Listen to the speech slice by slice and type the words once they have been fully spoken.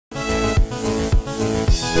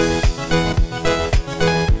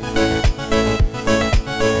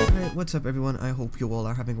what's up everyone, I hope you all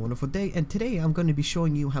are having a wonderful day, and today I'm going to be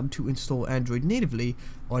showing you how to install Android natively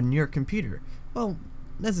on your computer. Well,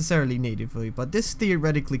 necessarily natively, but this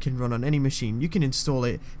theoretically can run on any machine. You can install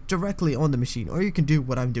it directly on the machine, or you can do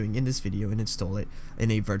what I'm doing in this video and install it in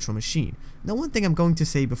a virtual machine. Now, one thing I'm going to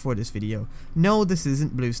say before this video, no, this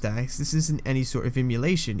isn't Bluestacks, this isn't any sort of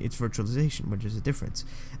emulation, it's virtualization, which is a difference.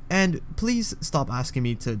 And please stop asking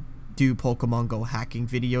me to do Pokemon Go hacking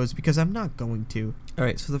videos, because I'm not going to.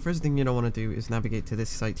 Alright, so the first thing you don't want to do is navigate to this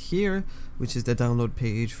site here, which is the download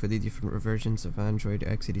page for the different versions of Android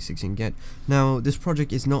x86 you can get. Now, this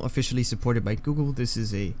project is not officially supported by Google. This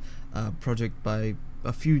is a project by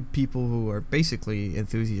a few people who are basically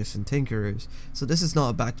enthusiasts and tinkerers, so this is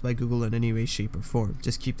not backed by Google in any way, shape or form.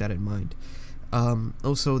 Just keep that in mind.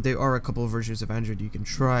 Also, there are a couple of versions of Android you can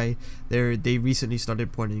try. They recently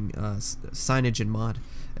started porting Cyanogenmod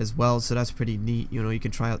as well, so that's pretty neat. You know, you can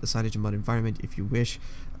try out the Cyanogenmod environment if you wish.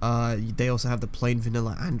 They also have the plain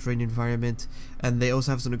vanilla Android environment, and they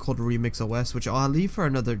also have something called Remix OS, which I'll leave for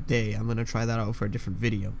another day. I'm gonna try that out for a different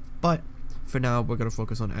video, but for now we're gonna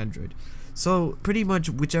focus on Android. So pretty much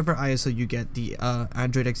whichever ISO you get, the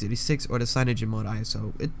Android x86 or the Cyanogenmod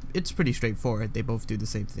ISO, it's pretty straightforward. They both do the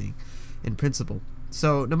same thing in principle,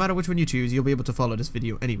 so no matter which one you choose, you'll be able to follow this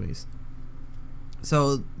video anyways.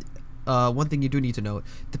 So one thing you do need to know,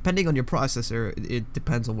 depending on your processor, it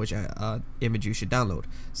depends on which image you should download.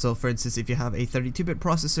 So for instance, if you have a 32-bit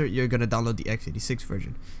processor, you're going to download the x86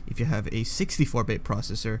 version. If you have a 64-bit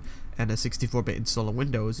processor and a 64-bit install on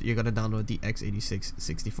Windows, you're going to download the x86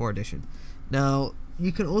 64 edition. Now,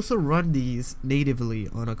 you can also run these natively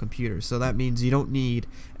on a computer, so that means you don't need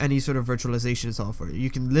any sort of virtualization software. You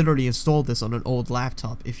can literally install this on an old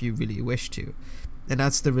laptop if you really wish to. And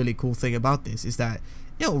that's the really cool thing about this, is that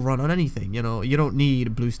it'll run on anything. You know, you don't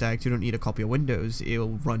need Bluestacks, you don't need a copy of Windows,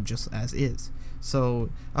 it'll run just as is. So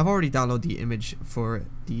I've already downloaded the image for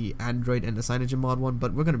the Android and the Cyanogenmod one,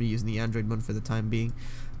 but we're going to be using the Android one for the time being.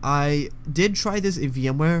 I did try this in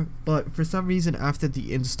VMware, but for some reason after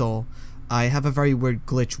the install, I have a very weird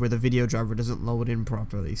glitch where the video driver doesn't load in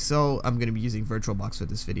properly, so I'm going to be using VirtualBox for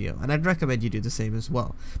this video, and I'd recommend you do the same as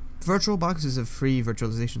well. VirtualBox is a free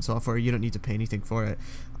virtualization software. You don't need to pay anything for it.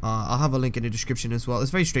 I'll have a link in the description as well. It's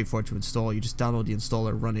very straightforward to install. You just download the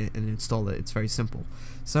installer, run it, and install it. It's very simple.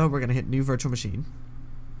 So we're going to hit New Virtual Machine,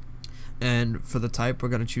 and for the type, we're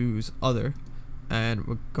going to choose Other, and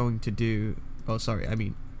we're going to do,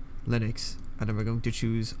 Linux, and then we're going to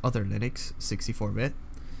choose Other Linux, 64-bit.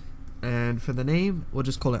 And for the name, we'll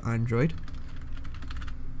just call it Android,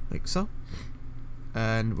 like so,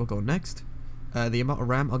 and we'll go next. The amount of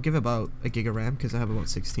RAM, I'll give about a gig of RAM because I have about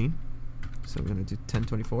 16, so we're gonna do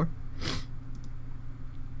 1024.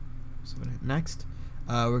 So we're gonna hit next.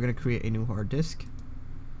 We're gonna create a new hard disk.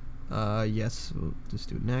 Yes, we'll just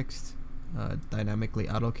do next. Dynamically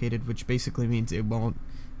allocated, which basically means it won't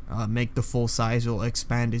make the full size, it'll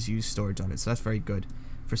expand as you use storage on it, so that's very good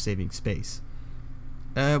for saving space.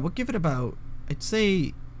 We'll give it about, I'd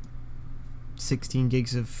say, 16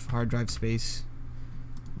 gigs of hard drive space.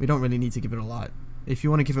 We don't really need to give it a lot. If you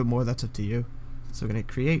want to give it more, that's up to you. So we're going to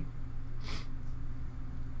hit create.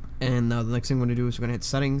 And now the next thing we're going to do is we're going to hit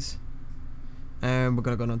settings. And we're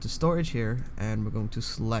going to go down to storage here, and we're going to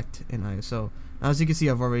select an ISO. Now, as you can see,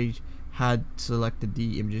 I've already had selected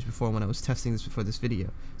the images before when I was testing this before this video.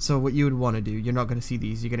 So what you would want to do, you're not going to see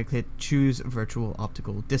these, you're going to click choose virtual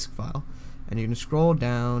optical disk file, and you're going to scroll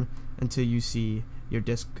down until you see your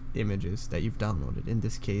disk images that you've downloaded, in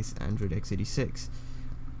this case Android x86.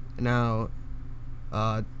 Now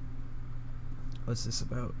what's this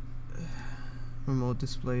about? Remote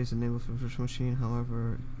displays enabled for virtual machine,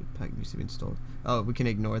 however the pack needs to be installed. Oh, we can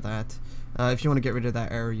ignore that. If you want to get rid of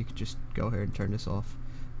that error, you could just go here and turn this off.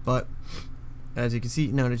 But as you can see,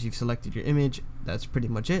 now that you've selected your image, that's pretty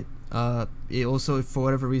much it. It also, for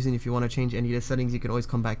whatever reason, if you want to change any of the settings, you can always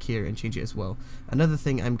come back here and change it as well. Another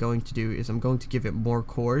thing I'm going to do is I'm going to give it more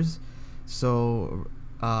cores. So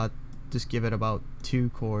just give it about 2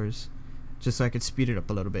 cores, just so I could speed it up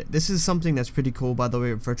a little bit. This is something that's pretty cool, by the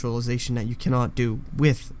way, of virtualization that you cannot do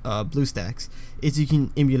with Bluestacks, is you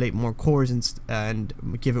can emulate more cores and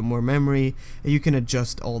give it more memory, and you can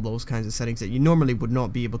adjust all those kinds of settings that you normally would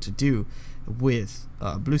not be able to do with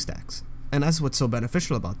Bluestacks. And that's what's so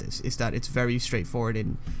beneficial about this, is that it's very straightforward,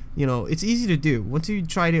 and you know, it's easy to do. Once you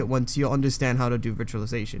tried it once, you'll understand how to do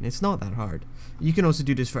virtualization. It's not that hard. You can also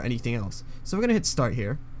do this for anything else. So we're gonna hit start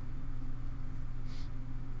here.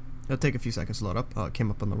 It'll take a few seconds to load up. It came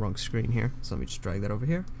up on the wrong screen here, so let me just drag that over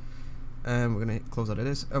here. And we're gonna close out of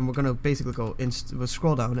this, and we're gonna basically go we'll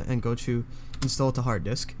scroll down and go to install to hard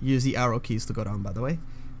disk. Use the arrow keys to go down, by the way.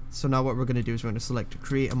 So now what we're going to do is we're going to select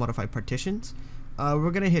create and modify partitions.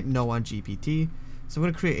 We're going to hit no on GPT. So we're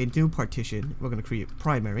going to create a new partition. We're going to create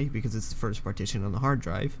primary because it's the first partition on the hard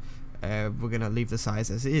drive. We're going to leave the size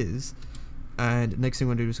as is. And next thing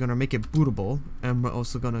we're going to do is going to make it bootable. And we're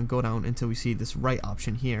also going to go down until we see this write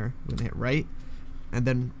option here. We're going to hit write. And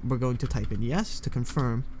then we're going to type in yes to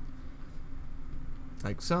confirm.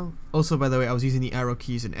 Like so. Also, by the way, I was using the arrow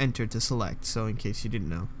keys and enter to select. So in case you didn't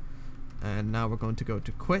know. And now we're going to go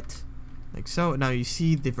to quit. Like so. Now you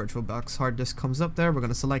see the VirtualBox hard disk comes up there. We're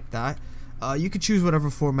going to select that. You could choose whatever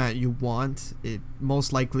format you want. It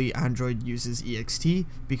most likely Android uses ext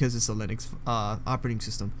because it's a Linux operating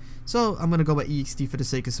system. So I'm gonna go by ext for the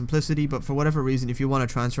sake of simplicity. But for whatever reason, if you want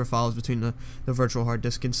to transfer files between the virtual hard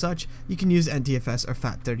disk and such, you can use NTFS or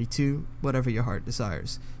FAT32, whatever your heart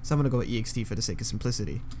desires. So I'm gonna go by ext for the sake of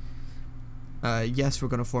simplicity. Yes, we're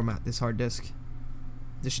gonna format this hard disk.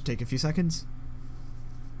 This should take a few seconds.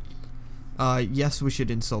 Yes, we should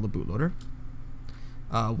install the bootloader.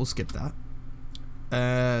 We'll skip that.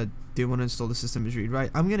 Do you want to install the system as read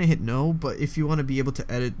write? I'm gonna hit no, but if you want to be able to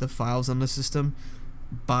edit the files on the system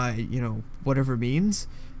by, you know, whatever means,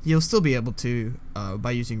 you'll still be able to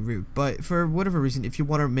by using root. But for whatever reason, if you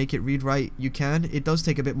want to make it read write, you can. It does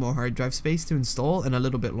take a bit more hard drive space to install and a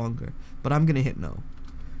little bit longer, but I'm gonna hit no.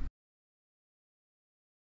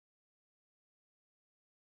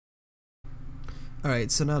 Alright,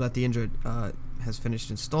 so now that the Android has finished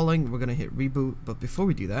installing, we're gonna hit reboot. But before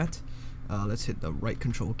we do that, let's hit the right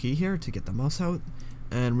control key here to get the mouse out,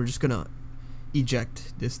 and we're just gonna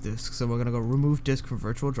eject this disk. So we're gonna go remove disk from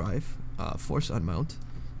virtual drive, force unmount,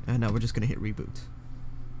 and now we're just gonna hit reboot.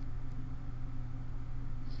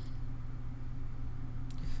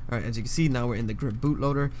 Alright, as you can see, now we're in the grip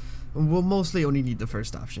bootloader. We'll mostly only need the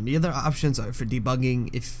first option. The other options are for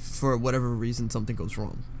debugging if for whatever reason something goes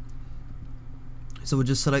wrong. So we'll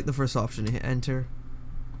just select the first option and hit enter.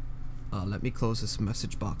 Let me close this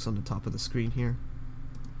message box on the top of the screen here.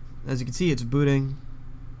 As you can see, it's booting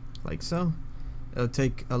like so. It'll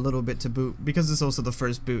take a little bit to boot. Because it's also the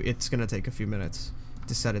first boot, it's gonna take a few minutes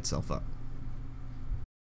to set itself up.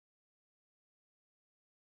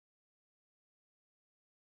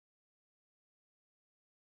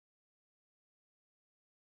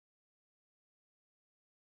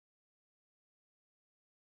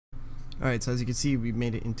 Alright, so as you can see, we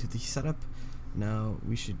made it into the setup. Now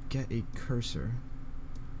we should get a cursor.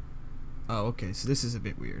 Oh, okay, so this is a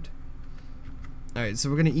bit weird. Alright, so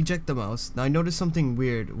we're going to eject the mouse. Now I noticed something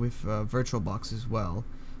weird with VirtualBox as well,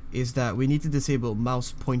 is that we need to disable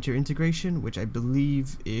mouse pointer integration, which I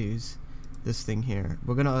believe is this thing here.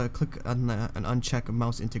 We're going to click on that and uncheck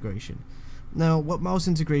mouse integration. Now what mouse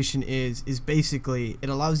integration is basically, it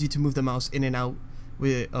allows you to move the mouse in and out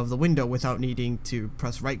of the window without needing to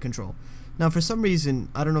press right control. Now for some reason,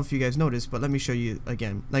 I don't know if you guys noticed, but let me show you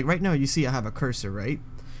again. Like right now you see I have a cursor, right?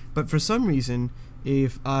 But for some reason,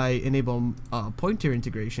 if I enable pointer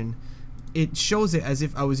integration, it shows it as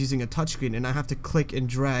if I was using a touchscreen and I have to click and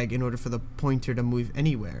drag in order for the pointer to move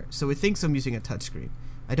anywhere. So it thinks I'm using a touchscreen.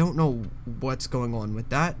 I don't know what's going on with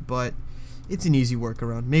that, but it's an easy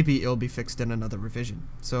workaround. Maybe it'll be fixed in another revision.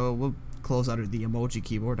 So we'll close out of the emoji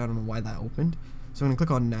keyboard. I don't know why that opened. So I'm going to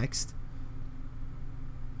click on next.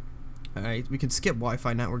 Alright, we can skip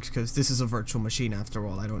Wi-Fi networks because this is a virtual machine after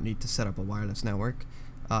all. I don't need to set up a wireless network.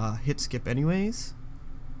 Hit skip anyways.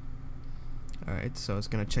 Alright, so it's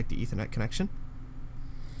going to check the Ethernet connection.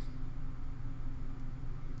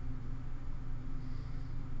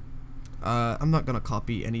 I'm not going to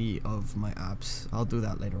copy any of my apps. I'll do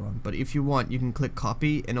that later on. But if you want, you can click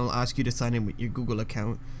copy and it'll ask you to sign in with your Google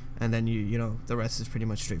account. And then you know, the rest is pretty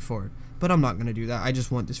much straightforward. But I'm not going to do that. I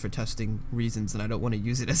just want this for testing reasons and I don't want to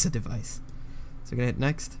use it as a device. So I'm going to hit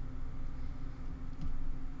next.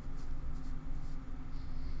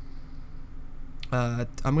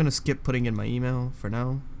 I'm going to skip putting in my email for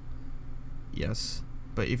now. Yes.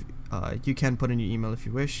 But if you can put in your email if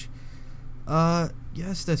you wish.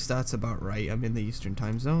 Yes, that's about right. I'm in the Eastern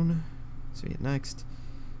time zone. So hit next.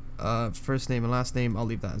 First name and last name, I'll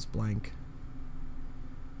leave that as blank.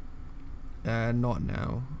 Not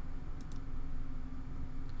now.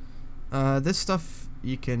 This stuff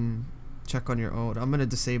you can check on your own. I'm gonna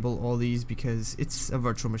disable all these because it's a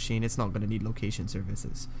virtual machine. It's not gonna need location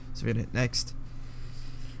services. So we're gonna hit next.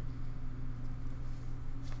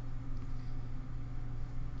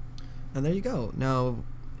 And there you go. Now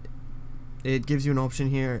it gives you an option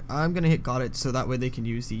here. I'm gonna hit got it so that way they can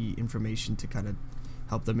use the information to kind of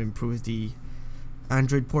help them improve the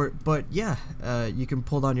Android port. But yeah, you can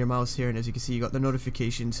pull down your mouse here and as you can see you got the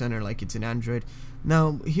notification center like it's in Android.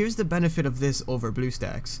 Now here's the benefit of this over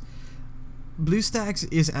Bluestacks. Bluestacks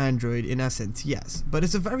is Android in essence, yes, but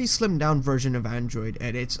it's a very slimmed down version of Android,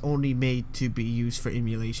 and it's only made to be used for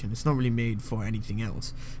emulation. It's not really made for anything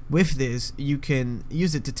else. With this, you can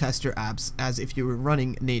use it to test your apps as if you were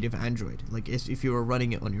running native Android, like if you were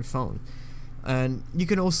running it on your phone. And you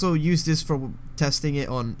can also use this for testing it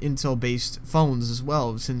on Intel based phones as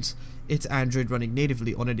well, since it's Android running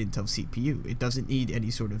natively on an Intel CPU. It doesn't need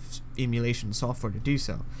any sort of emulation software to do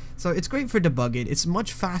so. So it's great for debugging. It's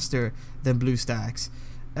much faster than Bluestacks.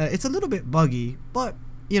 It's a little bit buggy, but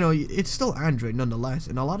you know, it's still Android nonetheless,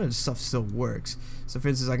 and a lot of the stuff still works. So for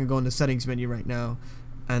instance, I can go in the settings menu right now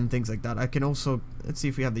and things like that. I can also, let's see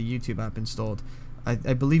if we have the YouTube app installed. I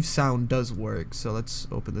believe sound does work, so let's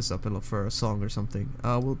open this up and look for a song or something.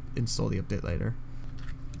 We'll install the update later.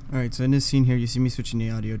 Alright, so in this scene here, you see me switching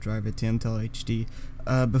the audio driver to Intel HD.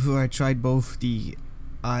 Before I tried both the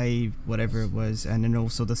whatever it was, and then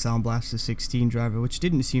also the Sound Blaster 16 driver, which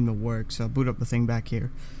didn't seem to work, so I'll boot up the thing back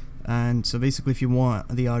here. And so basically, if you want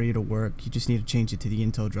the audio to work, you just need to change it to the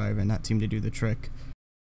Intel driver, and that seemed to do the trick.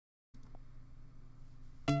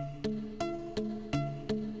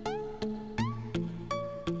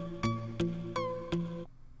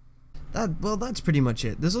 Well, that's pretty much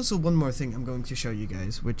it. There's also one more thing I'm going to show you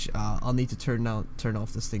guys, which I'll need to turn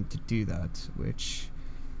off this thing to do that, which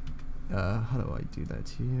how do I do that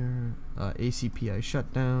here? ACPI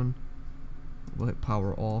shutdown. We'll hit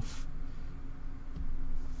power off.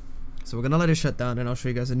 So we're gonna let it shut down, and I'll show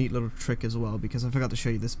you guys a neat little trick as well, because I forgot to show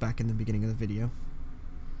you this back in the beginning of the video.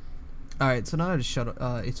 Alright, so now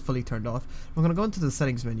that it's fully turned off, we're gonna go into the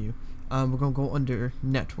settings menu. We're gonna go under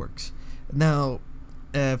networks. Now,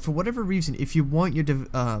 for whatever reason, if you want your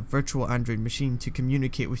virtual Android machine to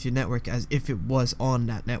communicate with your network as if it was on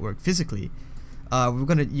that network physically,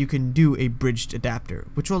 you can do a bridged adapter,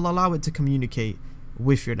 which will allow it to communicate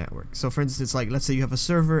with your network. So for instance, like let's say you have a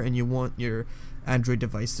server and you want your Android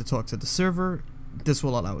device to talk to the server, this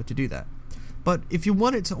will allow it to do that. But if you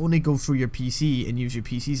want it to only go through your PC and use your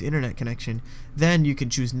PC's internet connection, then you can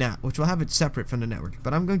choose NAT, which will have it separate from the network.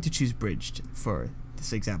 But I'm going to choose bridged for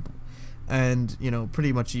this example. And you know,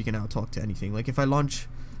 pretty much you can now talk to anything. Like if I launch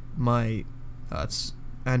my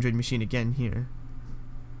Android machine again here,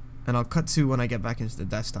 and I'll cut to when I get back into the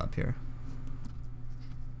desktop here.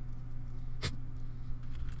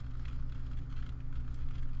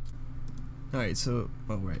 Alright, so,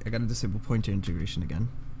 oh right, I gotta disable pointer integration again.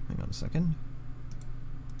 Hang on a second.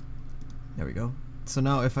 There we go. So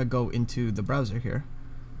now if I go into the browser here,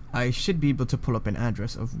 I should be able to pull up an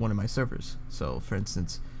address of one of my servers. So for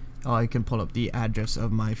instance, I can pull up the address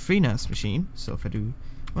of my FreeNAS machine. So if I do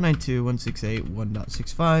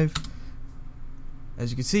 192.168.1.65,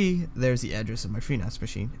 as you can see, there's the address of my FreeNAS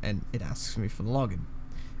machine, and it asks me for the login.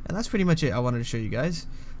 And that's pretty much it I wanted to show you guys.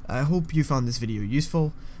 I hope you found this video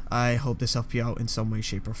useful. I hope this helped you out in some way,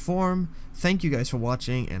 shape, or form. Thank you guys for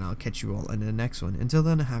watching, and I'll catch you all in the next one. Until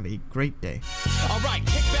then, have a great day. Alright,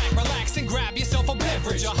 kick back, relax, and grab yourself a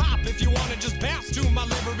beverage. Or hop if you wanna just bounce to my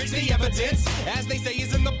leverage. The evidence, as they say,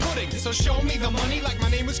 is in the pudding. So show me the money like my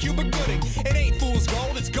name was Cuba Gooding. It ain't fool's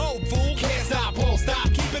gold, it's gold, fool. Can't stop, won't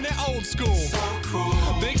stop, keeping it old school. So cool.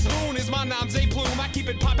 Big Spoon is my nom's a plume. I keep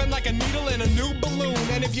it popping like a needle in a new balloon.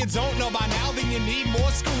 And if you don't know by now, then you need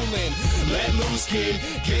more schooling. Let loose, kid,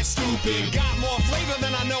 get stupid. Got more flavor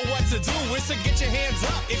than I know what to do. It's to get your hands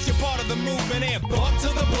up if you're part of the movement. And bump to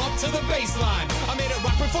the baseline. I made it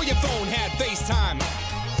rock before your phone had FaceTime.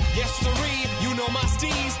 Yes, sirree, you know my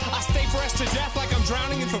steez. I stay fresh to death like I'm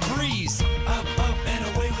drowning in Febreze. Up, up.